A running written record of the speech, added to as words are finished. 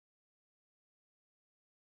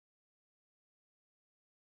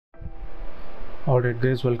Alright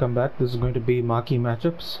guys, welcome back. This is going to be Marquee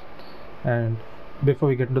Matchups, and before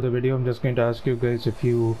we get into the video, I'm just going to ask you guys if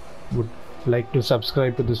you would like to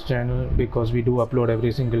subscribe to this channel, because we do upload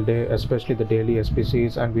every single day, especially the daily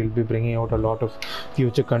SBCs, and we'll be bringing out a lot of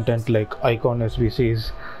future content like icon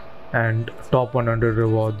SBCs and top 100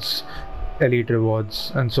 rewards, elite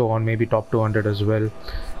rewards, and so on, maybe top 200 as well.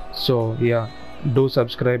 So yeah, do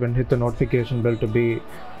subscribe and hit the notification bell to be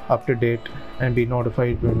up to date and be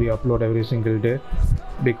notified when we upload every single day,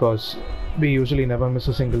 because we usually never miss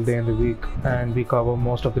a single day in the week, and we cover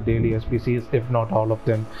most of the daily SBCs, if not all of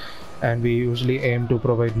them, and we usually aim to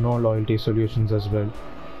provide no loyalty solutions as well.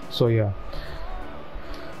 So yeah,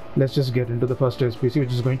 let's just get into the first SBC,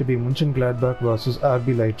 which is going to be Mönchengladbach versus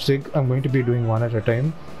RB Leipzig. I'm going to be doing one at a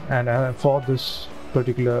time, and for this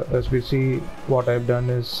particular SBC, what I've done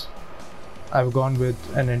is I've gone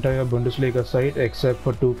with an entire Bundesliga side except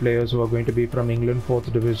for two players who are going to be from England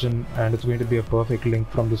 4th division, and it's going to be a perfect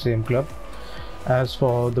link from the same club. As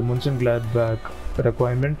for the Mönchengladbach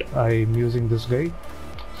requirement, I'm using this guy.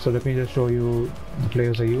 So let me just show you the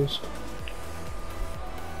players I used.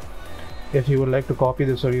 If you would like to copy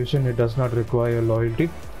the solution, it does not require loyalty.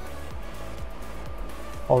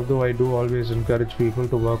 Although I do always encourage people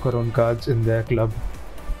to work around cards in their club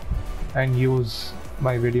and use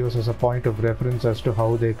my videos as a point of reference as to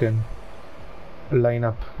how they can line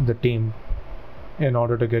up the team in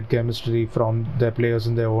order to get chemistry from their players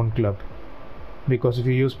in their own club. Because if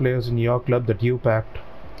you use players in your club that you packed,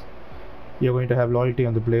 you're going to have loyalty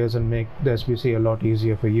on the players and make the SBC a lot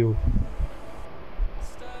easier for you.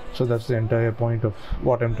 So that's the entire point of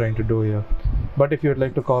what I'm trying to do here. But if you'd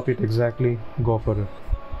like to copy it exactly, go for it.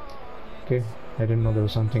 Okay, I didn't know there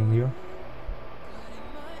was something new.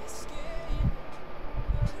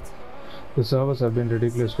 The servers have been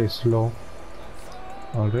ridiculously slow.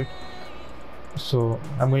 Alright, so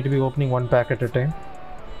I'm going to be opening one pack at a time,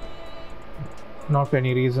 not for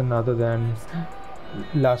any reason other than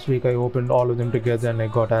last week I opened all of them together and I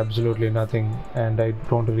got absolutely nothing, and I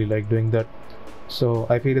don't really like doing that. So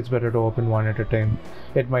I feel it's better to open one at a time.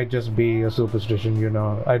 It might just be a superstition, you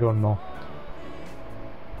know, I don't know.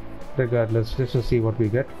 Regardless, let's just see what we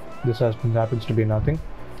get. This happens to be nothing.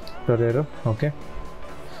 Torreira, okay.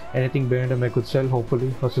 Anything behind him I could sell,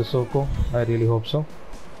 hopefully, for Sissoko. I really hope so.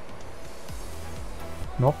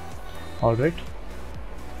 Nope. Alright.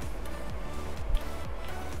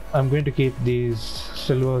 I'm going to keep these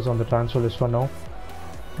silvers on the transfer list for now.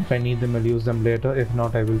 If I need them, I'll use them later. If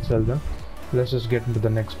not, I will sell them. Let's just get into the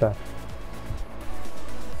next pack.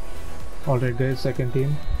 Alright guys, second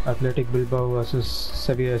team. Athletic Bilbao versus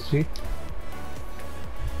Sevilla SC.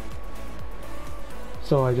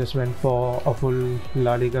 So I just went for a full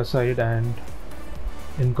La Liga side and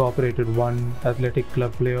incorporated one Athletic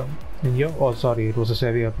Club player in here. Oh sorry, it was a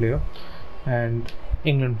Sevilla player, and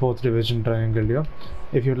England 4th division triangle here.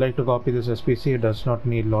 If you'd like to copy this SBC, it does not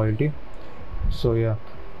need loyalty. So yeah,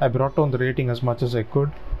 I brought down the rating as much as I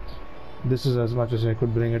could. This is as much as I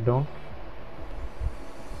could bring it down.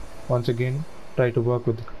 Once again, try to work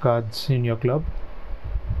with cards in your club.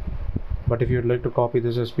 But if you'd like to copy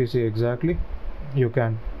this SBC exactly, you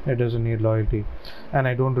can. It doesn't need loyalty, and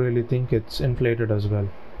I don't really think it's inflated as well.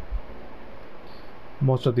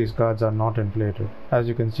 Most of these cards are not inflated. As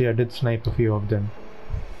you can see, I did snipe a few of them.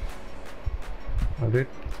 Alright,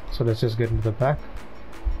 so let's just get into the pack.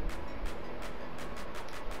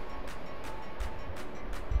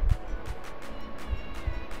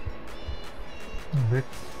 Alright,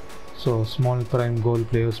 so small prime goal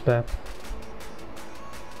players pack.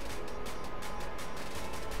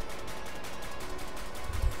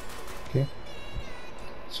 Okay,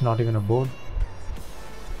 it's not even a board.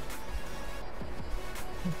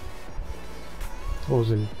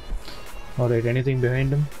 Ozil. Alright, anything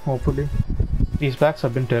behind him, hopefully. These packs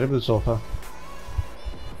have been terrible so far,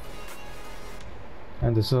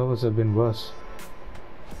 and the servers have been worse.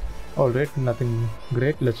 Alright, nothing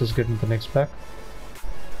great. Let's just get into the next pack.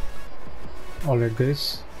 Alright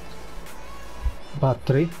guys, part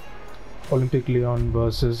 3. Olympique Lyon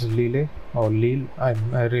versus Lille, or Lille. I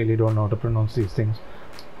really don't know how to pronounce these things.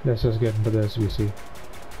 Let's just get into the SBC.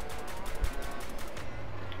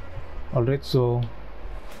 Alright, so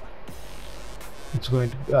it's going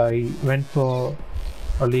to, I went for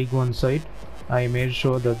a League 1 side. I made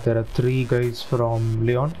sure that there are 3 guys from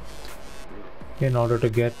Lyon in order to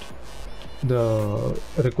get the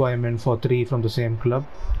requirement for 3 from the same club,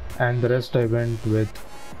 and the rest I went with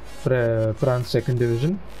France 2nd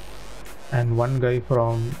division and 1 guy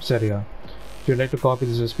from Serie A. If you'd like to copy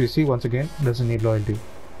this SBC, once again, doesn't need loyalty.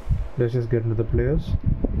 Let's just get into the players.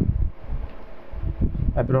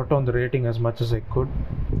 I brought down the rating as much as I could.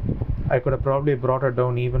 I could have probably brought it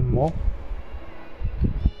down even more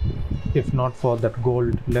if not for that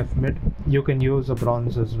gold left mid. You can use a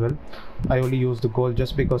bronze as well. I only use the gold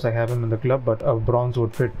just because I have him in the club, but a bronze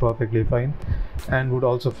would fit perfectly fine and would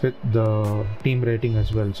also fit the team rating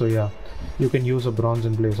as well. So yeah, you can use a bronze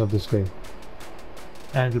in place of this guy,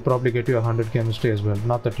 and it'll probably get you 100 chemistry as well.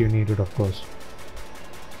 Not that you need it, of course.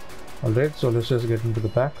 Alright, so let's just get into the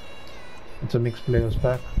pack. It's a mixed players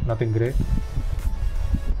pack, nothing great.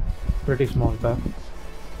 Pretty small pack.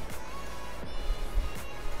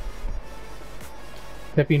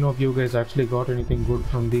 Let me know if you guys actually got anything good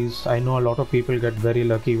from these. I know a lot of people get very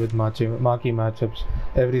lucky with marquee matchups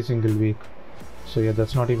every single week. So yeah,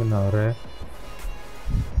 that's not even a rare.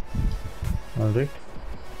 Alright.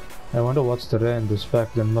 I wonder what's the rare in this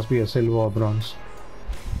pack. There must be a silver or bronze.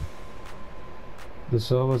 The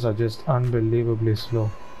servers are just unbelievably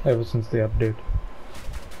slow ever since the update.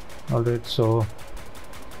 Alright, so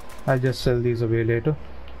I'll just sell these away later.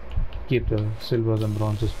 Keep the silvers and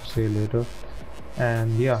bronzes for sale later.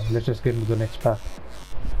 And yeah, let's just get into the next pack.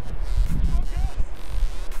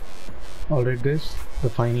 Alright guys, the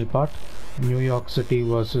final part. New York City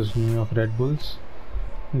versus New York Red Bulls.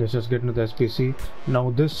 Let's just get into the SBC.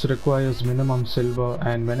 Now this requires minimum silver,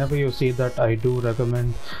 and whenever you see that, I do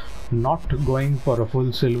recommend not going for a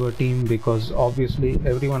full silver team, because obviously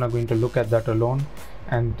everyone are going to look at that alone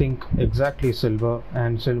and think exactly silver,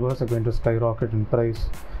 and silvers are going to skyrocket in price.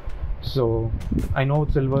 So I know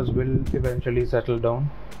silvers will eventually settle down,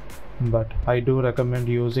 but I do recommend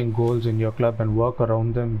using golds in your club and work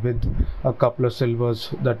around them with a couple of silvers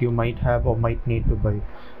that you might have or might need to buy.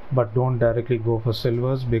 But don't directly go for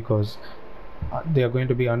silvers, because they are going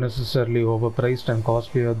to be unnecessarily overpriced and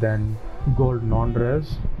costlier than gold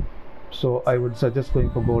non-rares. So I would suggest going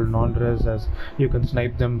for gold non-rares, as you can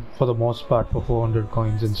snipe them for the most part for 400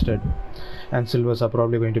 coins instead, and silvers are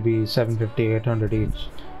probably going to be 750, 800 each.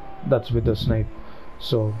 That's with the snipe.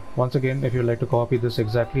 So once again, if you like to copy this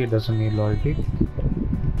exactly, it doesn't need loyalty.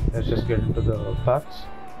 Let's just get into the packs.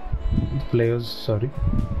 Players, sorry.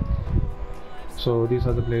 So these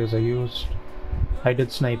are the players I used. I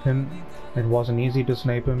did snipe him. It wasn't easy to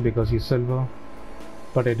snipe him because he's silver,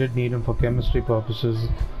 but I did need him for chemistry purposes.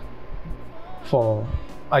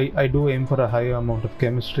 I do aim for a higher amount of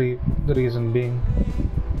chemistry. The reason being,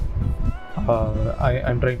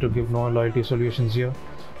 I'm trying to give no loyalty solutions here.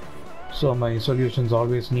 So my solutions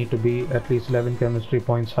always need to be at least 11 chemistry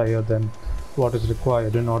points higher than what is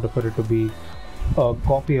required in order for it to be a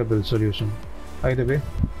copyable solution. Either way,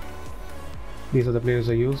 these are the players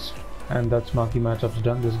I used, and that's Marquee Matchups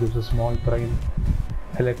done. This gives a small prime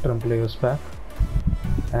Electrum players pack.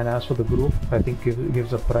 And as for the group, I think it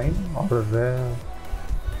gives a prime or a rare.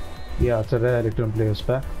 Yeah, it's a rare Electrum players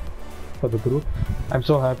pack for the group. I'm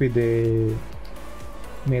so happy they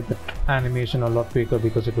made the animation a lot quicker,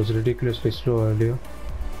 because it was ridiculously slow earlier.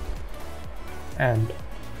 And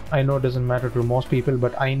I know it doesn't matter to most people,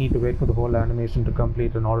 but I need to wait for the whole animation to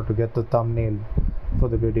complete in order to get the thumbnail for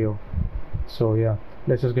the video. So yeah,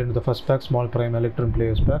 let's just get into the first pack, small prime Electrum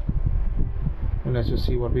players pack, and let's just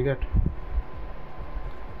see what we get.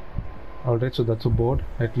 Alright, so that's a board,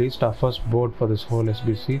 at least our first board for this whole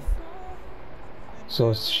SBC.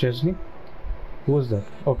 So Chesney. Who is that?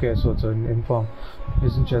 Okay, so it's an inform.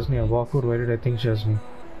 Isn't Chesney a walkout? Why did I think Chesney?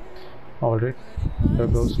 Alright,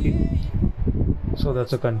 Dragowski. So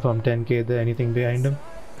that's a confirmed 10k there. Anything behind him?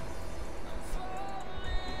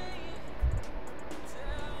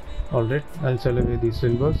 Alright, I'll sell away these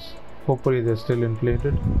silvers. Hopefully they're still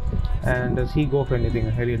inflated. And does he go for anything? I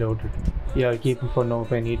highly doubt it. Yeah, I'll keep him for now.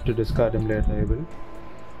 If I need to discard him later, I will.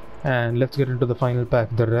 And let's get into the final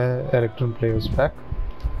pack, the rare Electrum players pack.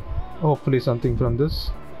 Hopefully something from this.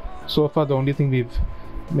 So far the only thing we've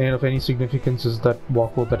made of any significance is that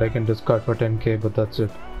walkout that I can discard for 10k, but that's it.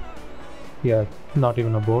 Yeah, not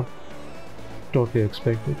even a board. Totally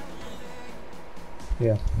expected.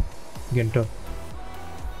 Yeah, Ginter.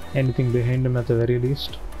 Anything behind him at the very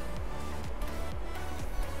least?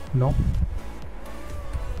 No.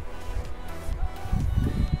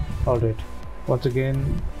 Alright, once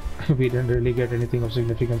again we didn't really get anything of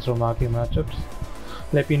significance from Marquee Matchups.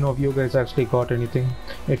 Let me know if you guys actually got anything.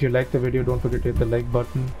 If you liked the video, don't forget to hit the like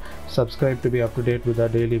button, subscribe to be up to date with our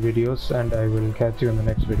daily videos, and I will catch you in the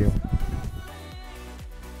next video.